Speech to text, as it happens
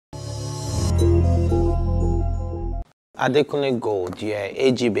Adekunle Gold, yeah,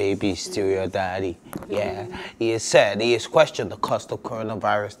 AG baby is still your daddy. Yeah, he has said he has questioned the cost of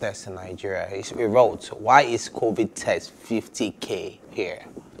coronavirus tests in Nigeria. He wrote, why is COVID test 50K here?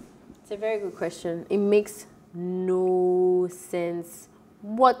 It's a very good question. It makes no sense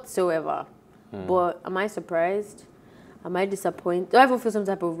whatsoever. But am I surprised? Am I disappointed? Do I ever feel some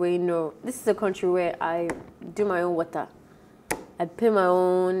type of way? No. This is a country where I do my own water. I pay my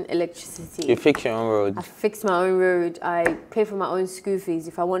own electricity. You fix your own road. I fix my own road. I pay for my own school fees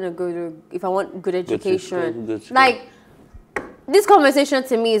if I want to go to, if I want good education. Good school. Like, this conversation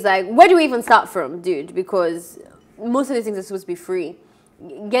to me is like, where do we even start from, dude? Because most of these things are supposed to be free.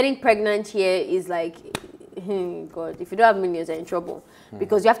 Getting pregnant here is like, God, if you don't have millions, you're in trouble.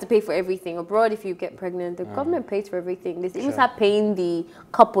 Because you have to pay for everything. Abroad, if you get pregnant, the government pays for everything. They even start paying the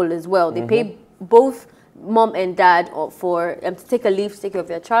couple as well. They pay both mom and dad for to take a leave to take care of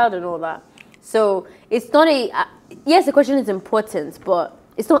their child and all that. So it's not a yes, the question is important, but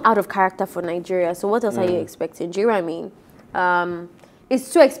it's not out of character for Nigeria. So what else are you expecting? Do you know what I mean?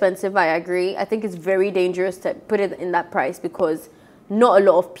 It's too expensive, I agree. I think it's very dangerous to put it in that price because not a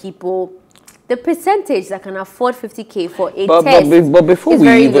lot of people, the percentage that can afford 50K for a test but before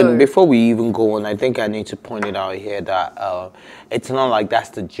is before we even go on, I think I need to point it out here that it's not like that's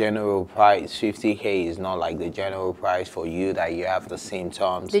the general price. 50K is not like the general price for you that you have the same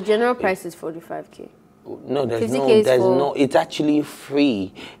terms. The general price is 45K. No, there's no, it's actually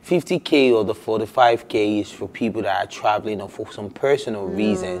free. 50K or the 45K is for people that are traveling or for some personal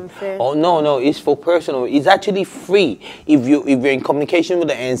reason. Oh, no, it's for personal. It's actually free. If you're in communication with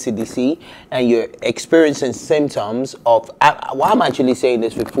the NCDC and you're experiencing symptoms of, why I'm actually saying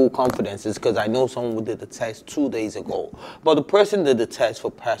this with full confidence is because I know someone who did the test 2 days ago. But the person did the test for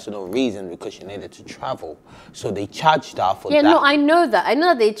personal reason because she needed to travel. So they charged her for that. Yeah, no, I know that. I know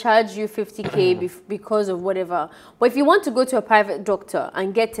that they charge you 50K because of whatever. But if you want to go to a private doctor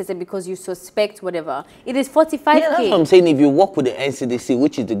and get tested because you suspect whatever, it is 45K. Yeah, that's what I'm saying. If you work with the NCDC,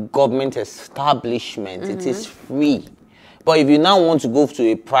 which is the government establishment, it is free. But if you now want to go to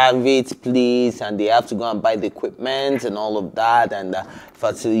a private place and they have to go and buy the equipment and all of that, and the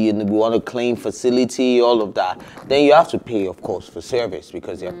facility, you want to claim facility, all of that, then you have to pay, of course, for service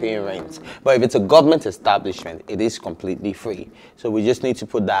because you're paying rent. But if it's a government establishment, it is completely free. So we just need to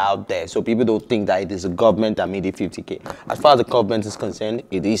put that out there so people don't think that it is a government that made it 50K. As far as the government is concerned,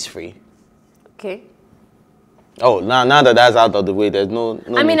 it is free. Okay. Oh, now that that's out of the way, there's no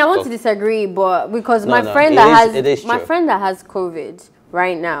I mean, I want to disagree, but because my friend that has COVID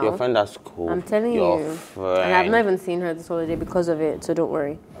right now. Your friend that's cool. I'm telling Your you. friend. And I've not even seen her this holiday because of it, so don't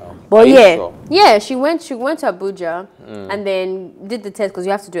worry. Oh. But yeah, sure? yeah, she went to Abuja and then did the test because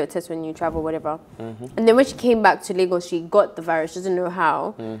you have to do a test when you travel, whatever. And then when she came back to Lagos, she got the virus. She doesn't know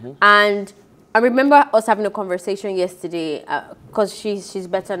how. And I remember us having a conversation yesterday because she's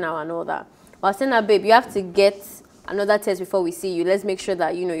better now and all that. But I was saying that, babe, you have to get another test before we see you. Let's make sure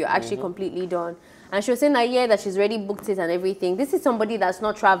that, you know, you're actually completely done. And she was saying that, yeah, that she's already booked it and everything. This is somebody that's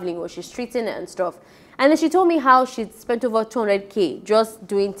not traveling or she's treating it and stuff. And then she told me how she spent over 200K just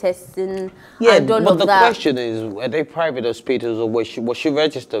doing testing and all but of the that. question is, were they private hospitals or was she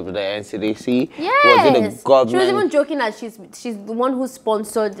registered with the NCDC? Yes. Was it the government? She was even joking that she's the one who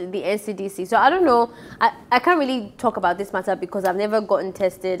sponsored the NCDC. So I don't know. I can't really talk about this matter because I've never gotten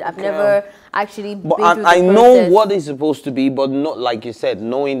tested. I've never actually been through the I know process. what is supposed to be, but not like you said,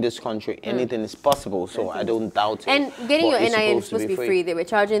 knowing this country, anything is possible. So I don't doubt it. And getting your it's NIN is supposed to be free. They were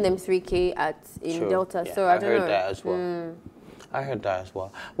charging them 3K in Delta. Yeah, so I don't know. I heard that as well. I heard that as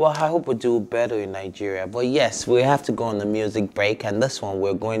well. Well, I hope we do better in Nigeria. But yes, we have to go on the music break. And this one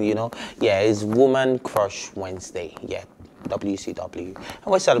we're going, it's Woman Crush Wednesday. Yeah, WCW. And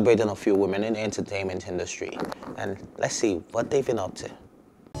we're celebrating a few women in the entertainment industry. And let's see what they've been up to.